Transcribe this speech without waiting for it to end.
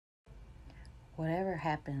Whatever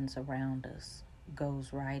happens around us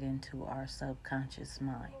goes right into our subconscious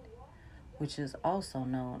mind, which is also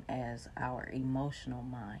known as our emotional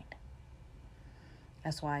mind.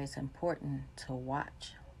 That's why it's important to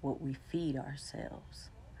watch what we feed ourselves.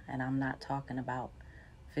 And I'm not talking about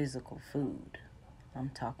physical food. I'm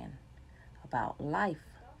talking about life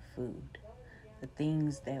food. The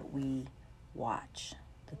things that we watch,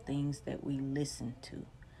 the things that we listen to,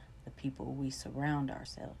 the people we surround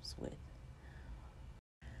ourselves with.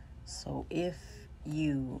 So if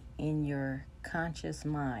you, in your conscious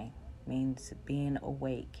mind, means being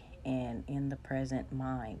awake and in the present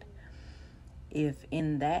mind, if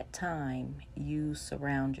in that time you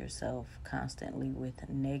surround yourself constantly with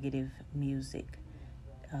negative music,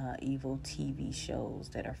 evil TV shows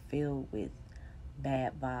that are filled with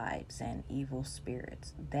bad vibes and evil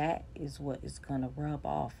spirits, that is what is going to rub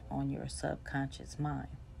off on your subconscious mind.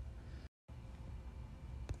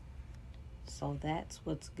 So that's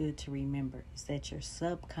what's good to remember, is that your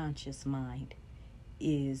subconscious mind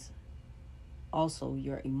is also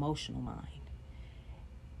your emotional mind.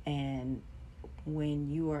 And when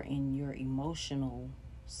you are in your emotional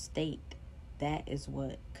state, that is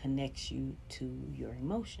what connects you to your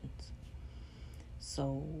emotions.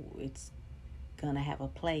 So it's going to have a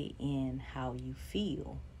play in how you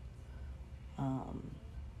feel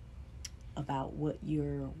about what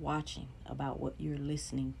you're watching, about what you're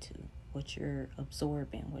listening to, what you're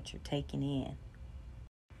absorbing, what you're taking in.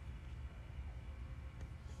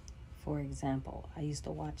 For example, I used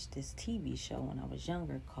to watch this TV show when I was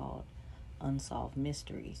younger called Unsolved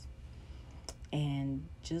Mysteries. And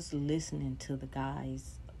just listening to the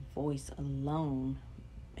guy's voice alone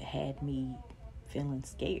had me feeling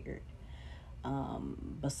scared.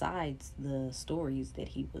 Besides the stories that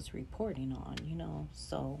he was reporting on,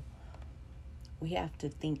 So we have to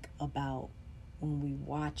think about when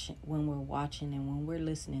we're watching and when we're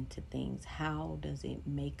listening to things, how does it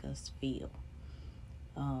make us feel?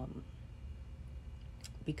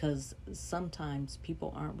 Because sometimes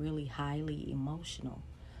people aren't really highly emotional.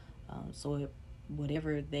 So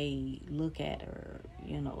whatever they look at or,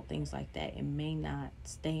 things like that, it may not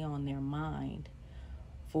stay on their mind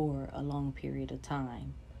for a long period of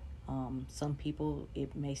time. Some people,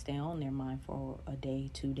 it may stay on their mind for a day,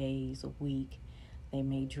 2 days, a week. They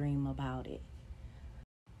may dream about it.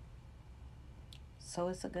 So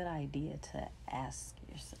it's a good idea to ask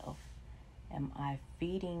yourself, am I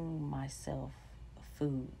feeding myself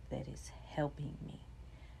food that is helping me?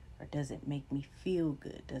 Or does it make me feel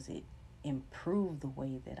good? Does it improve the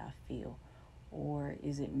way that I feel? Or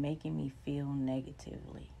is it making me feel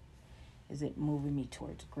negatively? Is it moving me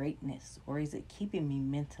towards greatness? Or is it keeping me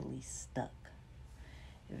mentally stuck?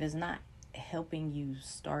 If it's not helping you,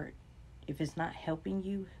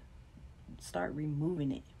 start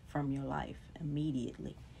removing it from your life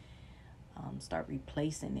immediately. Start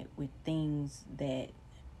replacing it with things that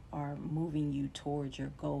are moving you towards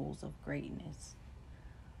your goals of greatness.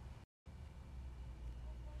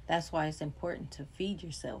 That's why it's important to feed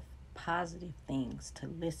yourself positive things to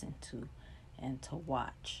listen to and to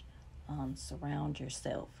watch. Surround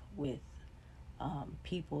yourself with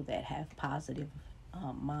people that have positive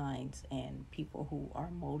minds and people who are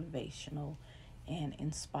motivational and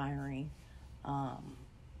inspiring.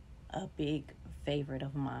 A big favorite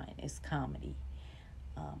of mine is comedy.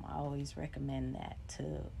 I always recommend that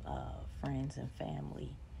to friends and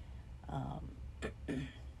family.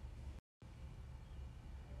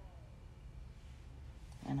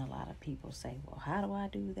 And a lot of people say, well, how do I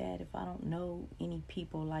do that if I don't know any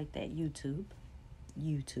people like that? YouTube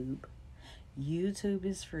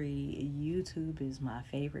is free. YouTube is my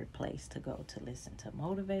favorite place to go to listen to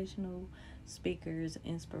motivational speakers,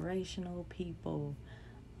 inspirational people.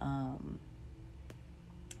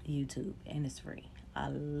 YouTube, and it's free. I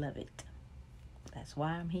love it. That's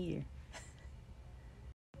why I'm here.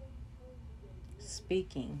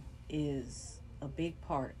 Speaking is a big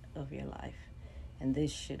part of your life, and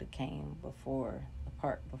this should have came before the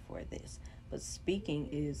part before this. But speaking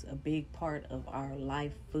is a big part of our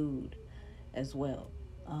life food as well.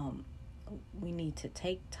 We need to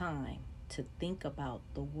take time to think about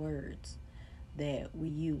the words that we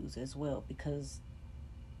use as well, because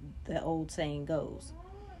the old saying goes,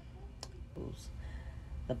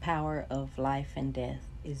 the power of life and death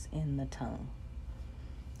is in the tongue.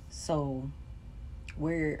 So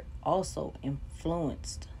we're also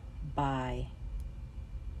influenced by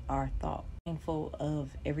our thought. Mindful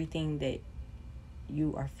of everything that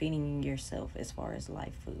you are feeding yourself as far as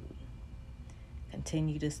life food.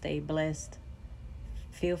 Continue to stay blessed.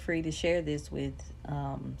 Feel free to share this with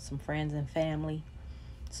some friends and family.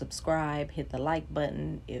 Subscribe, hit the like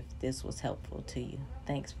button if this was helpful to you.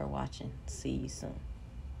 Thanks for watching. See you soon.